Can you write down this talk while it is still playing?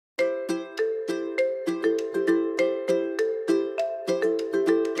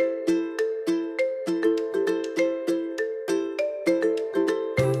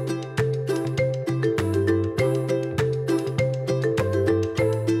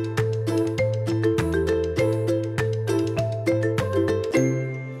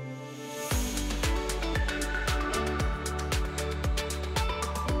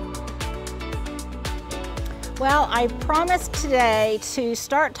I promised today to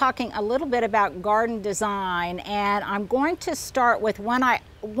start talking a little bit about garden design, and I'm going to start with one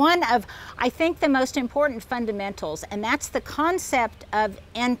of, I think, the most important fundamentals, and that's the concept of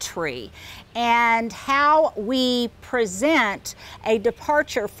entry and how we present a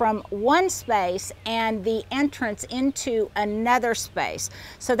departure from one space and the entrance into another space.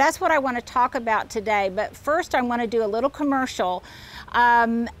 So that's what I want to talk about today. But first, I want to do a little commercial.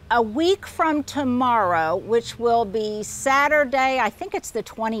 A week from tomorrow, which will be Saturday, I think it's the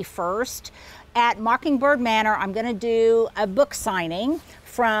 21st, at Mockingbird Manor, I'm going to do a book signing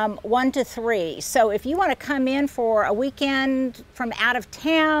from 1 to 3. So if you want to come in for a weekend from out of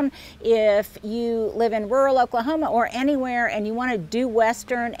town, if you live in rural Oklahoma or anywhere and you want to do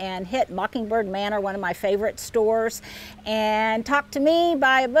Western and hit Mockingbird Manor, one of my favorite stores, and talk to me,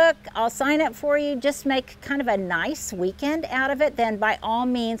 buy a book, I'll sign up for you, just make kind of a nice weekend out of it, then by all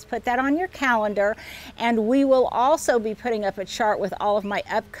means put that on your calendar. And we will also be putting up a chart with all of my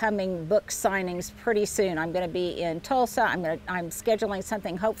upcoming book signings pretty soon. I'm going to be in Tulsa, I'm scheduling something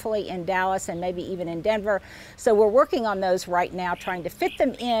hopefully in Dallas and maybe even in Denver. So we're working on those right now, trying to fit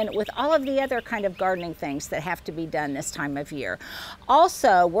them in with all of the other kind of gardening things that have to be done this time of year.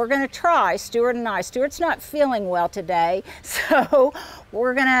 Also, we're going to try, Stuart and I, Stuart's not feeling well today, so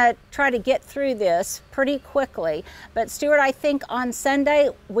we're going to try to get through this pretty quickly. But Stuart, I think on Sunday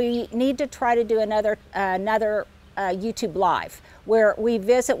we need to try to do another YouTube Live where we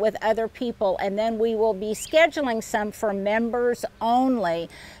visit with other people, and then we will be scheduling some for members only.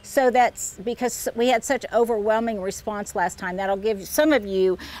 So that's because we had such overwhelming response last time. That'll give some of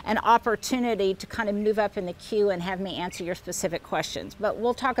you an opportunity to kind of move up in the queue and have me answer your specific questions. But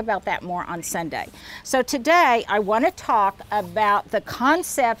we'll talk about that more on Sunday. So today I want to talk about the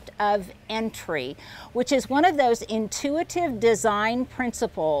concept of entry, which is one of those intuitive design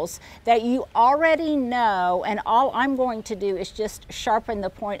principles that you already know, and all I'm going to do is just sharpen the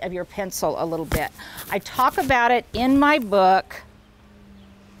point of your pencil a little bit. I talk about it in my book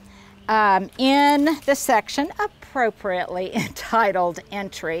in the section appropriately entitled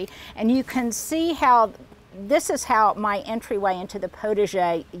Entry, and you can see how this is how my entryway into the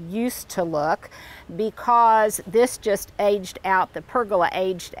potager used to look, because this just aged out, the pergola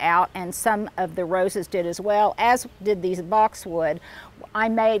aged out, and some of the roses did as well, as did these boxwood. I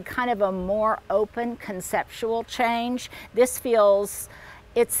made kind of a more open conceptual change. This feels,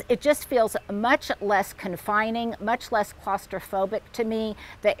 it just feels much less confining, much less claustrophobic to me.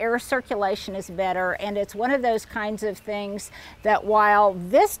 The air circulation is better, and it's one of those kinds of things that while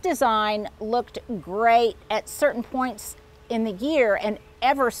this design looked great at certain points in the year and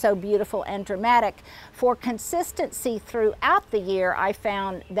ever so beautiful and dramatic, for consistency throughout the year, I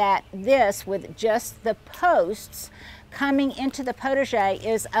found that this, with just the posts coming into the potager,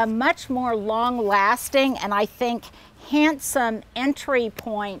 is a much more long-lasting and I think handsome entry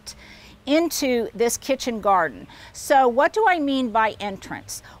point into this kitchen garden. So what do I mean by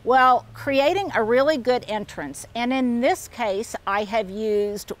entrance? Well, creating a really good entrance, and in this case I have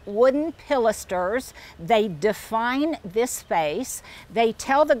used wooden pilasters. They define this space. They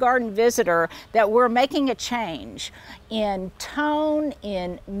tell the garden visitor that we're making a change in tone,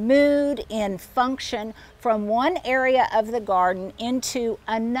 in mood, in function from one area of the garden into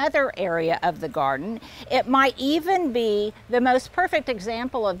another area of the garden. It might even be, the most perfect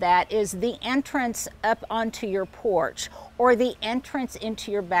example of that is the entrance up onto your porch or the entrance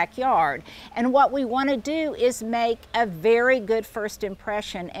into your backyard. And what we want to do is make a very good first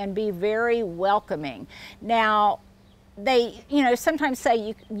impression and be very welcoming. Now, they, sometimes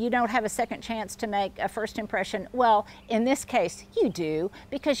say you don't have a second chance to make a first impression. Well, in this case, you do,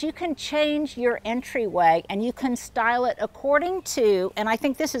 because you can change your entryway and you can style it according to, and I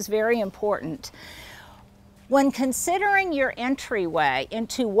think this is very important, when considering your entryway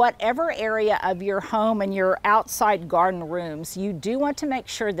into whatever area of your home and your outside garden rooms, you do want to make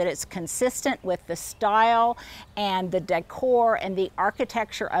sure that it's consistent with the style and the decor and the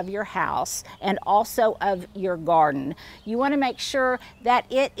architecture of your house and also of your garden. You want to make sure that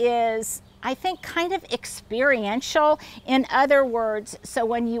it is, I think, kind of experiential. In other words, so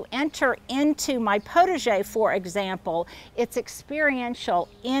when you enter into my potager, for example, it's experiential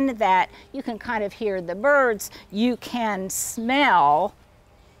in that you can kind of hear the birds, you can smell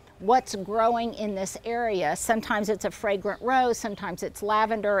what's growing in this area. Sometimes it's a fragrant rose, sometimes it's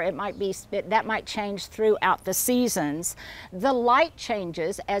lavender, that might change throughout the seasons. The light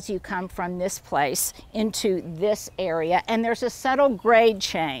changes as you come from this place into this area, and there's a subtle grade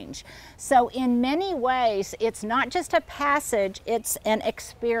change. So in many ways, it's not just a passage, it's an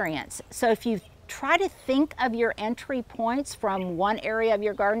experience. So if you try to think of your entry points from one area of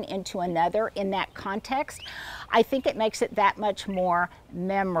your garden into another in that context, I think it makes it that much more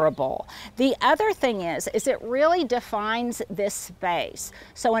memorable. The other thing is it really defines this space.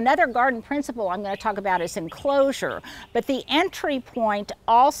 So another garden principle I'm going to talk about is enclosure, but the entry point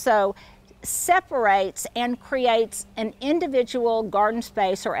also separates and creates an individual garden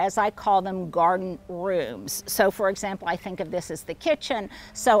space, or as I call them, garden rooms. So for example, I think of this as the kitchen,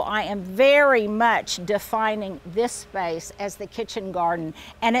 so I am very much defining this space as the kitchen garden,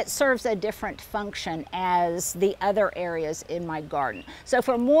 and it serves a different function as the other areas in my garden. So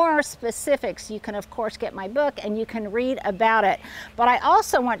for more specifics, you can of course get my book and you can read about it. But I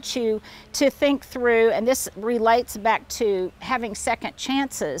also want you to think through, and this relates back to having second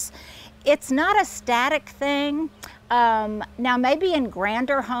chances. It's not a static thing. Now maybe in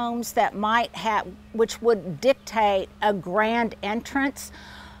grander homes that might have, which would dictate a grand entrance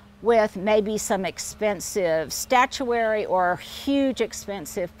with maybe some expensive statuary or huge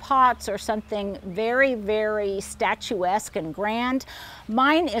expensive pots or something very, very statuesque and grand.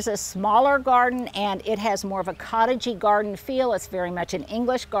 Mine is a smaller garden and it has more of a cottagey garden feel. It's very much an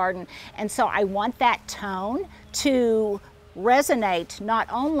English garden. And so I want that tone to resonate not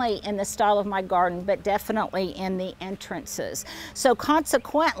only in the style of my garden, but definitely in the entrances. So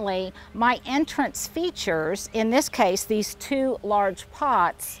consequently, my entrance features, in this case, these two large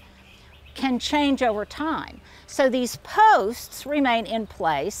pots, can change over time. So these posts remain in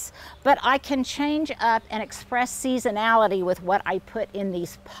place, but I can change up and express seasonality with what I put in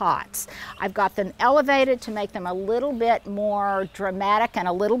these pots. I've got them elevated to make them a little bit more dramatic and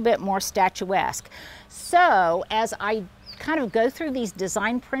a little bit more statuesque. So as I kind of go through these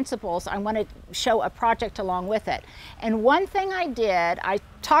design principles, I want to show a project along with it. And one thing I did, I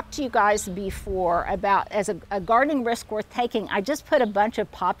talked to you guys before about as a gardening risk worth taking, I just put a bunch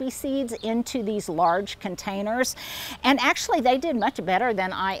of poppy seeds into these large containers, and actually they did much better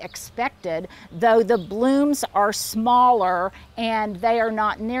than I expected, though the blooms are smaller and they are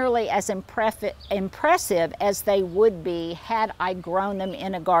not nearly as impressive as they would be had I grown them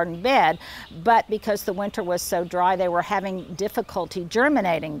in a garden bed, but because the winter was so dry they were having difficulty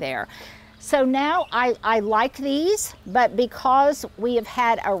germinating there. So now I like these, but because we have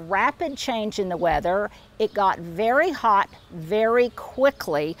had a rapid change in the weather, it got very hot very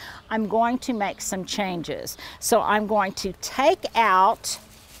quickly, I'm going to make some changes. So I'm going to take out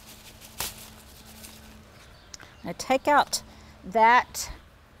that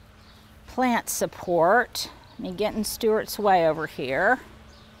plant support. Let me get in Stuart's way over here.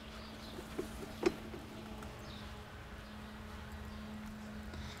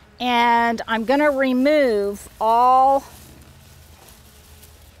 And I'm going to remove all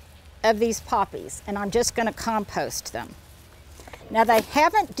of these poppies, and I'm just going to compost them. Now they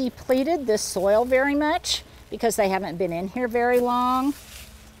haven't depleted this soil very much because they haven't been in here very long.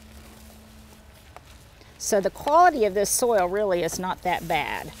 So the quality of this soil really is not that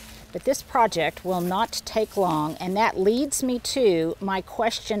bad. But this project will not take long, and that leads me to my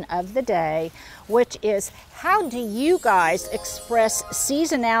question of the day, which is, how do you guys express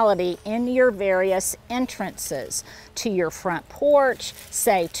seasonality in your various entrances? To your front porch,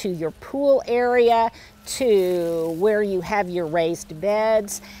 say to your pool area, to where you have your raised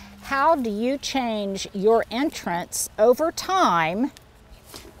beds. How do you change your entrance over time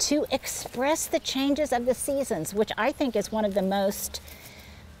to express the changes of the seasons, which I think is one of the most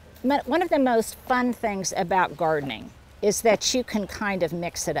fun things about gardening, is that you can kind of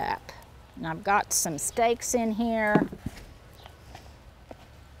mix it up. And I've got some stakes in here. I'm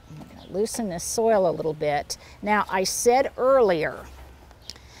going to loosen this soil a little bit. Now, I said earlier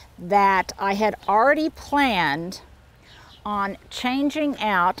that I had already planned on changing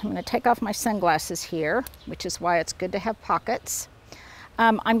out. I'm going to take off my sunglasses here, which is why it's good to have pockets.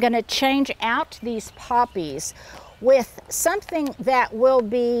 I'm going to change out these poppies with something that will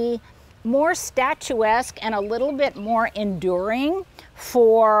be more statuesque and a little bit more enduring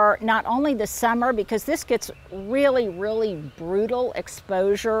for not only the summer, because this gets really, really brutal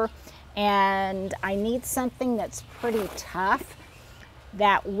exposure, and I need something that's pretty tough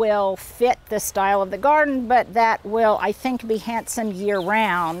that will fit the style of the garden, but that will, I think, be handsome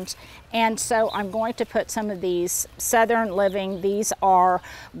year-round. And so I'm going to put some of these Southern Living, these are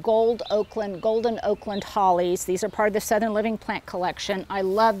golden Oakland hollies. These are part of the Southern Living plant collection. I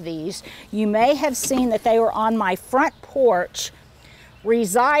love these. You may have seen that they were on my front porch,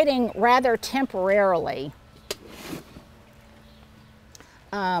 residing rather temporarily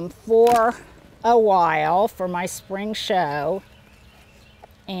for a while for my spring show.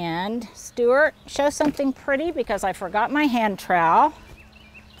 And Stuart, show something pretty because I forgot my hand trowel.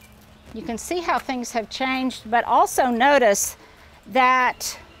 You can see how things have changed, but also notice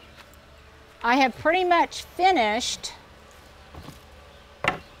that I have pretty much finished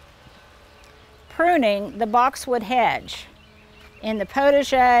pruning the boxwood hedge in the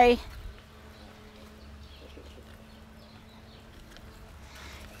potager,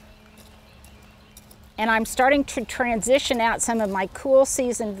 and I'm starting to transition out some of my cool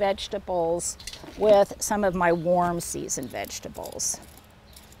season vegetables with some of my warm season vegetables.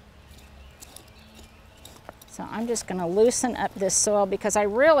 So I'm just going to loosen up this soil because I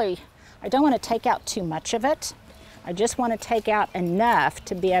don't want to take out too much of it. I just want to take out enough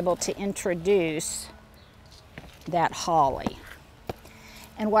to be able to introduce that holly.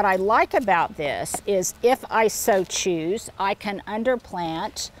 And what I like about this is if I so choose, I can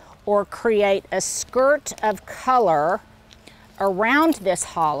underplant or create a skirt of color around this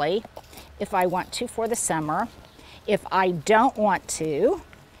holly if I want to for the summer. If I don't want to,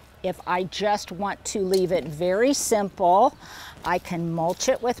 if I just want to leave it very simple, I can mulch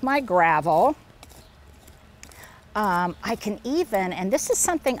it with my gravel. I can even, and this is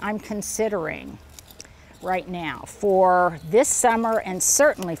something I'm considering right now for this summer and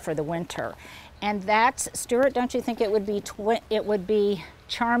certainly for the winter, and that's, Stuart, don't you think it would be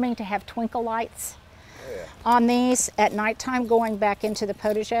charming to have twinkle lights on these at nighttime going back into the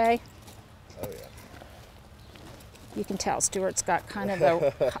potager? Oh yeah. You can tell Stuart's got kind of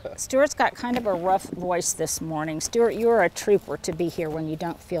a rough voice this morning. Stuart, you're a trooper to be here when you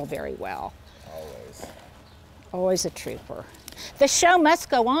don't feel very well. Always. Always a trooper. The show must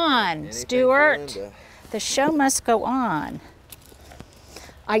go on, Anything Stuart. The show must go on.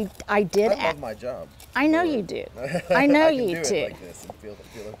 I love my job. I know you do. I know you do. It like this and feel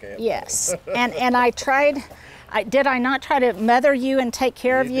okay. Yes, and I tried. Did I not try to mother you and take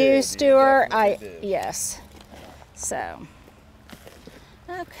care of you, Stuart? You did. Yes. So,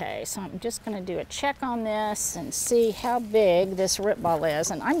 okay, so I'm just going to do a check on this and see how big this root ball is.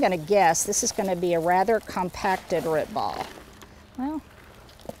 And I'm going to guess this is going to be a rather compacted root ball. Well,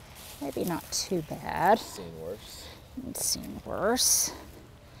 maybe not too bad. Seen worse. It's seen worse.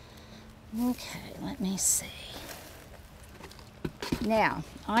 Okay, let me see. Now,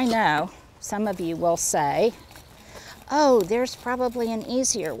 I know some of you will say, oh, there's probably an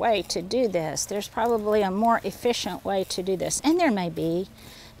easier way to do this. There's probably a more efficient way to do this. And there may be,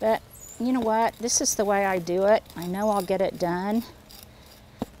 but you know what? This is the way I do it. I know I'll get it done.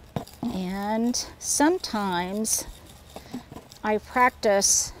 And sometimes I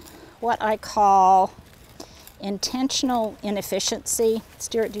practice what I call intentional inefficiency.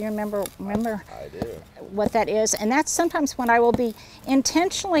 Stuart, do you remember I do. what that is? And that's sometimes when I will be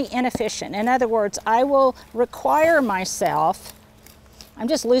intentionally inefficient. In other words, I will require myself, I'm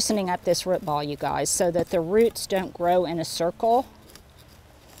just loosening up this root ball, you guys, so that the roots don't grow in a circle.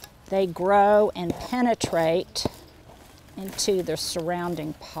 They grow and penetrate into the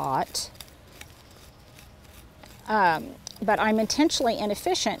surrounding pot. But I'm intentionally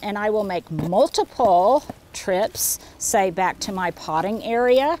inefficient, and I will make multiple trips, say back to my potting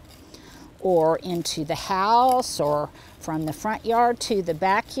area or into the house or from the front yard to the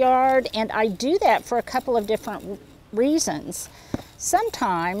backyard. And I do that for a couple of different reasons.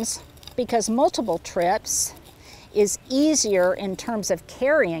 Sometimes because multiple trips is easier in terms of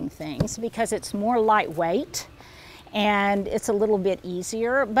carrying things because it's more lightweight and it's a little bit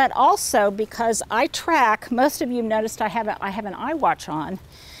easier, but also because I track, most of you noticed I have an iWatch on,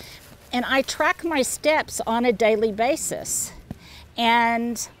 and I track my steps on a daily basis.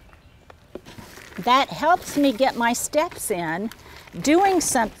 And that helps me get my steps in doing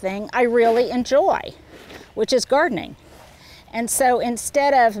something I really enjoy, which is gardening. And so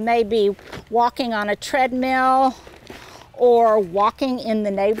instead of maybe walking on a treadmill or walking in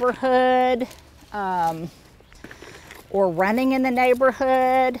the neighborhood, or running in the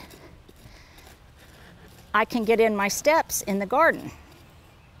neighborhood, I can get in my steps in the garden.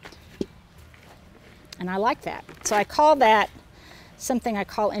 And I like that. So I call that something I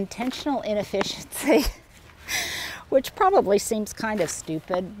call intentional inefficiency, which probably seems kind of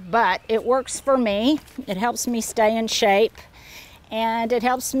stupid, but it works for me. It helps me stay in shape, and it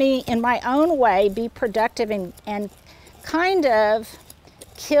helps me in my own way be productive and kind of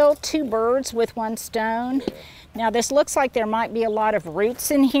kill two birds with one stone. Now this looks like there might be a lot of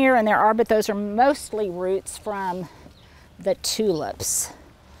roots in here, and there are, but those are mostly roots from the tulips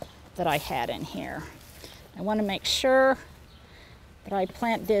that I had in here. I want to make sure that I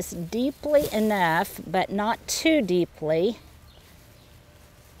plant this deeply enough, but not too deeply.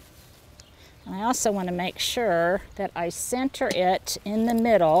 And I also want to make sure that I center it in the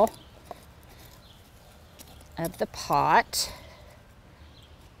middle of the pot.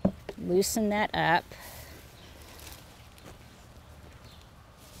 loosen that up.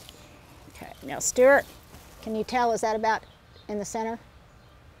 Okay, now Stuart, can you tell, is that about in the center?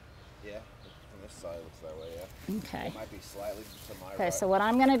 Yeah, from this side it looks that way, yeah. Okay. It might be slightly to my Okay, right. so what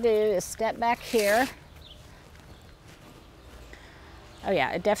I'm going to do is step back here. Oh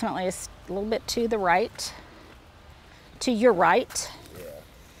yeah, it definitely is a little bit to the right. To your right. Yeah.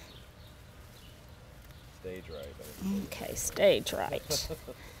 Stage right. Okay, stage right.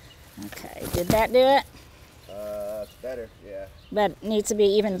 Okay, did that do it? It's better, yeah. But it needs to be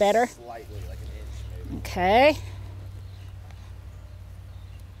even better? Slightly, like an inch maybe. Okay.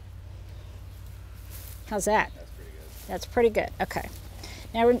 How's that? That's pretty good. That's pretty good, okay.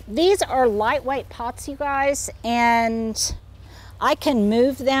 Now these are lightweight pots, you guys, and I can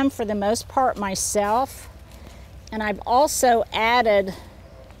move them for the most part myself. And I've also added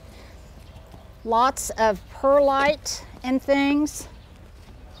lots of perlite and things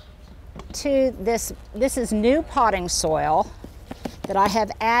to this. This is new potting soil that I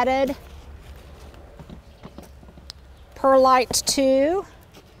have added perlite to.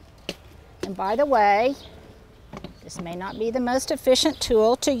 And by the way, this may not be the most efficient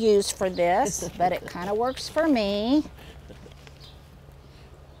tool to use for this, but it kind of works for me.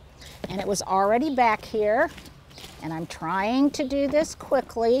 And it was already back here. And I'm trying to do this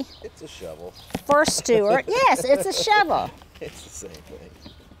quickly. It's a shovel. For Stuart. Yes, it's a shovel. It's the same thing.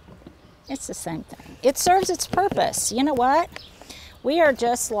 It's the same thing. It serves its purpose. You know what? We are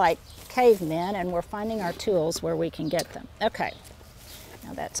just like cavemen, and we're finding our tools where we can get them. Okay.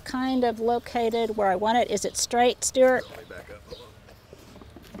 Now that's kind of located where I want it. Is it straight, Stuart? Let me back up a little.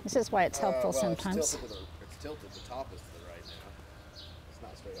 This is why it's helpful Well, sometimes. It's tilted. The top is to the right now. It's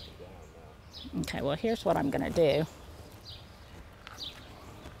not straight up and down now. Okay, well, here's what I'm going to do.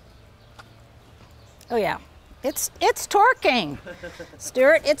 Oh, yeah. It's torquing.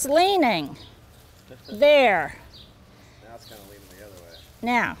 Stuart, it's leaning. There. Now it's kind of leaning the other way.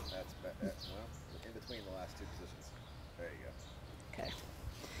 Now. Well, in between the last two positions. There you go. Okay.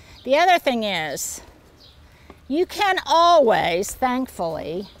 The other thing is, you can always,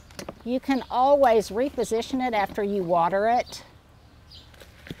 thankfully, you can always reposition it after you water it,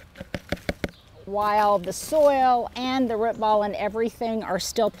 while the soil and the root ball and everything are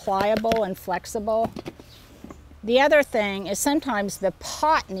still pliable and flexible. The other thing is sometimes the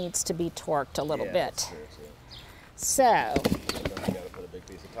pot needs to be torqued a little bit. That's true, too. So, Sometimes you gotta put a big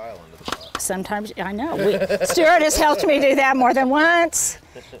piece of tile under the pot. sometimes, I know, Stuart has helped me do that more than once.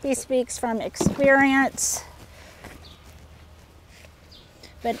 He speaks from experience.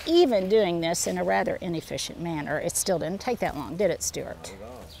 But even doing this in a rather inefficient manner, it still didn't take that long, did it, Stuart?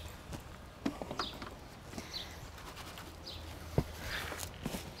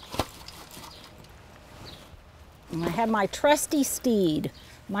 And I have my trusty steed,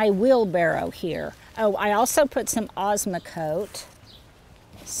 my wheelbarrow here. Oh, I also put some Osmocote,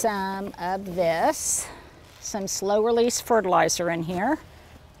 some of this, some slow release fertilizer in here.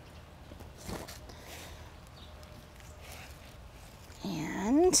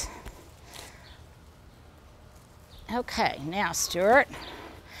 And, okay, now Stuart,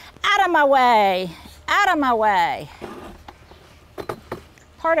 out of my way, out of my way.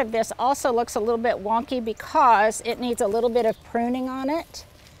 Part of this also looks a little bit wonky because it needs a little bit of pruning on it.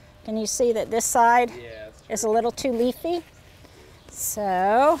 Can you see that this side is a little too leafy?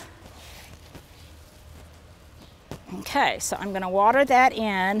 So, okay, so I'm going to water that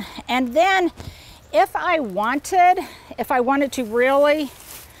in. And then if I wanted to really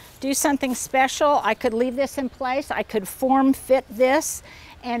do something special, I could leave this in place. I could form fit this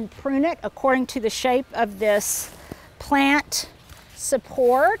and prune it according to the shape of this plant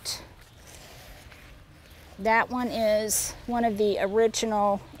support. That one is one of the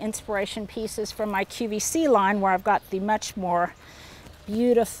original inspiration pieces from my QVC line, where I've got the much more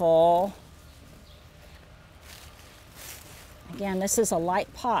beautiful, again, this is a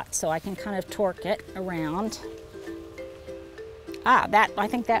light pot, so I can kind of torque it around. Ah, I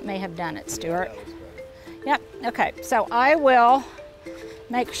think that may have done it, Stuart. Yep, okay, so I will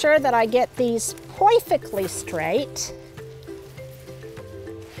make sure that I get these perfectly straight.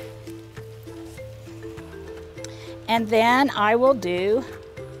 And then I will do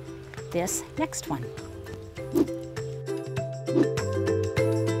this next one.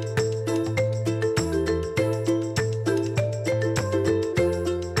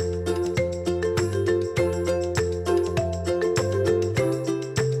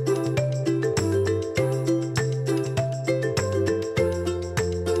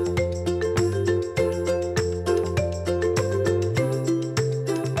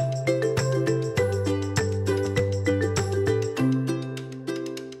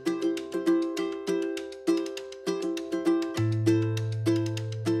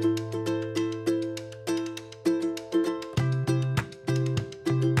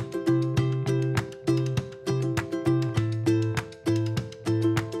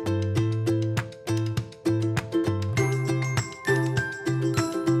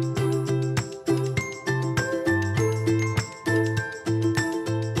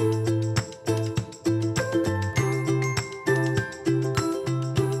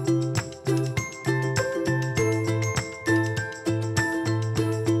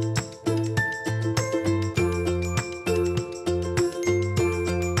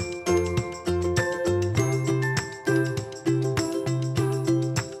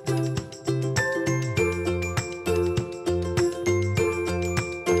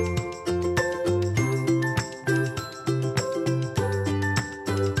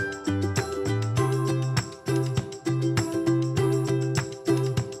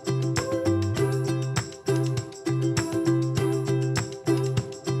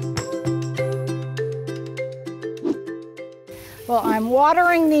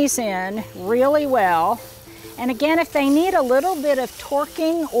 watering these in really well. And again, if they need a little bit of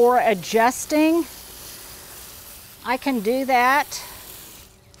torquing or adjusting, I can do that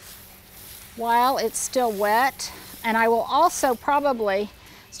while it's still wet. And I will also probably,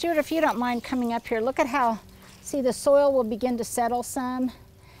 Stuart, if you don't mind coming up here, look at how, see, the soil will begin to settle some.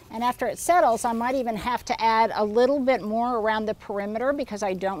 And after it settles, I might even have to add a little bit more around the perimeter because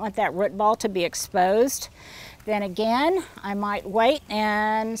I don't want that root ball to be exposed. Then again, I might wait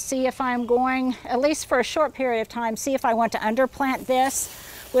and see if I'm going, at least for a short period of time, see if I want to underplant this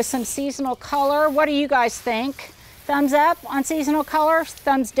with some seasonal color. What do you guys think? Thumbs up on seasonal color,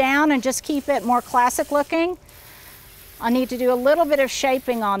 thumbs down, and just keep it more classic looking. I need to do a little bit of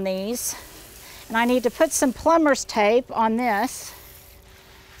shaping on these, and I need to put some plumber's tape on this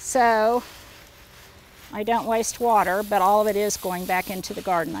so I don't waste water, but all of it is going back into the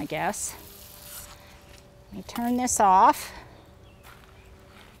garden, I guess. Let me turn this off.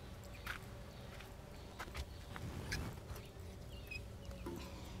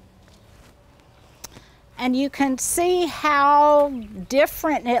 And you can see how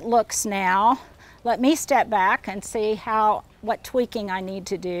different it looks now. Let me step back and see what tweaking I need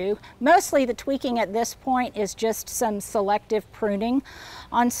to do. Mostly the tweaking at this point is just some selective pruning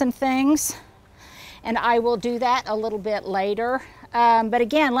on some things. And I will do that a little bit later. But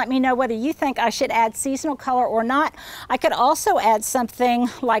again, let me know whether you think I should add seasonal color or not. I could also add something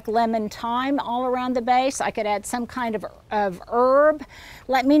like lemon thyme all around the base. I could add some kind of herb.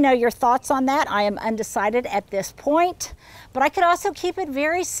 Let me know your thoughts on that. I am undecided at this point. But I could also keep it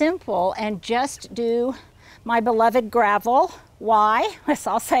very simple and just do my beloved gravel. Why? Let's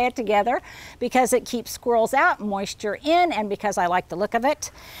all say it together. Because it keeps squirrels out, moisture in, and because I like the look of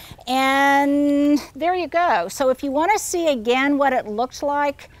it. And there you go. So if you want to see again what it looked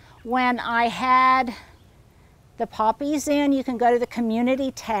like when I had the poppies in, you can go to the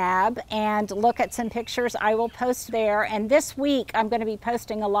community tab and look at some pictures I will post there. And this week I'm going to be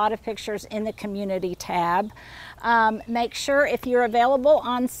posting a lot of pictures in the community tab. Make sure if you're available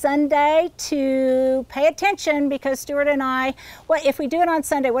on Sunday to pay attention, because Stuart and I, if we do it on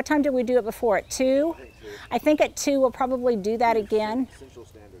Sunday, what time did we do it before? At 2? I think at 2 we'll probably do that again. Central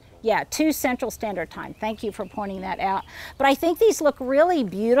Standard Time. Yeah, 2 Central Standard Time. Thank you for pointing that out. But I think these look really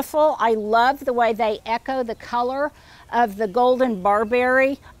beautiful. I love the way they echo the color of the golden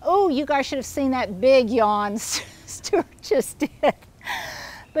barberry. Oh, you guys should have seen that big yawn Stuart just did.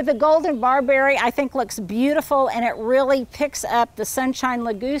 But the golden barberry, I think, looks beautiful, and it really picks up the sunshine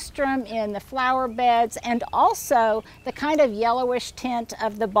ligustrum in the flower beds and also the kind of yellowish tint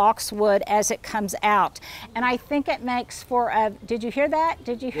of the boxwood as it comes out. And I think it makes for a, did you hear that?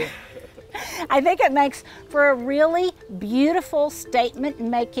 Did you hear? I think it makes for a really beautiful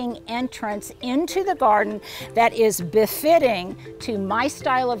statement-making entrance into the garden that is befitting to my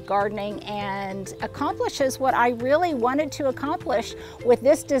style of gardening and accomplishes what I really wanted to accomplish with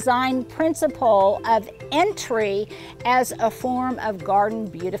this design principle of entry as a form of garden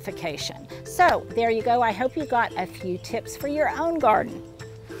beautification. So there you go. I hope you got a few tips for your own garden.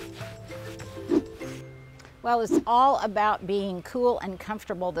 Well, it's all about being cool and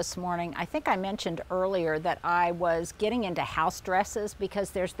comfortable this morning. I think I mentioned earlier that I was getting into house dresses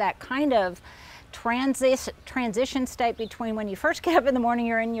because there's that kind of transition state between when you first get up in the morning,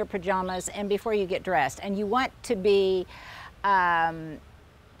 you're in your pajamas, and before you get dressed. And you want to be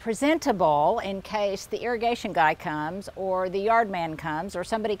presentable in case the irrigation guy comes or the yard man comes or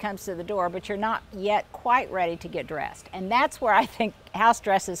somebody comes to the door, but you're not yet quite ready to get dressed. And that's where I think house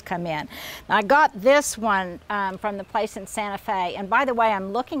dresses come in. Now, I got this one from the place in Santa Fe, and by the way,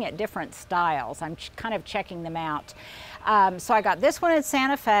 I'm looking at different styles. I'm kind of checking them out. So I got this one in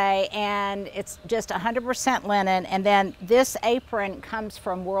Santa Fe, and it's just 100% linen, and then this apron comes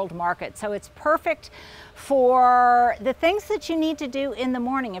from World Market. So it's perfect for the things that you need to do in the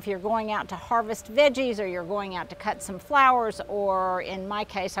morning if you're going out to harvest veggies or you're going out to cut some flowers, or in my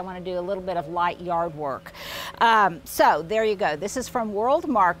case, I want to do a little bit of light yard work. So there you go. This is from World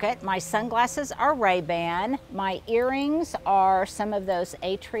Market. My sunglasses are Ray-Ban. My earrings are some of those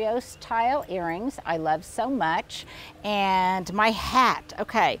Atrio style earrings I love so much. And my hat,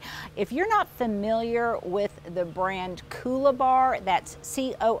 okay, if you're not familiar with the brand Coolibar, that's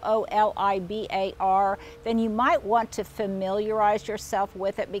C-O-O-L-I-B-A-R, then you might want to familiarize yourself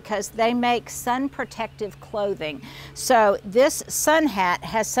with it because they make sun protective clothing. So this sun hat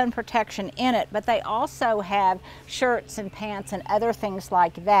has sun protection in it, but they also have shirts and pants and other other things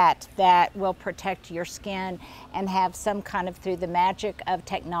like that that will protect your skin and have some kind of, through the magic of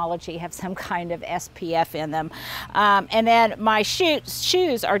technology, have some kind of SPF in them. And then my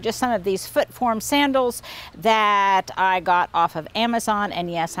shoes are just some of these foot form sandals that I got off of Amazon.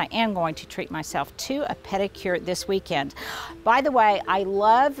 And yes, I am going to treat myself to a pedicure this weekend. By the way, I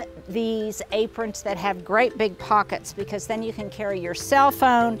love these aprons that have great big pockets, because then you can carry your cell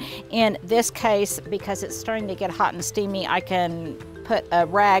phone. In this case, because it's starting to get hot and steamy, I can put a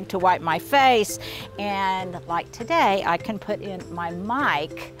rag to wipe my face, and like today, I can put in my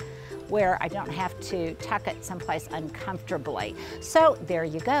mic where I don't have to tuck it someplace uncomfortably. So there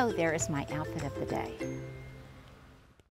you go, there is my outfit of the day.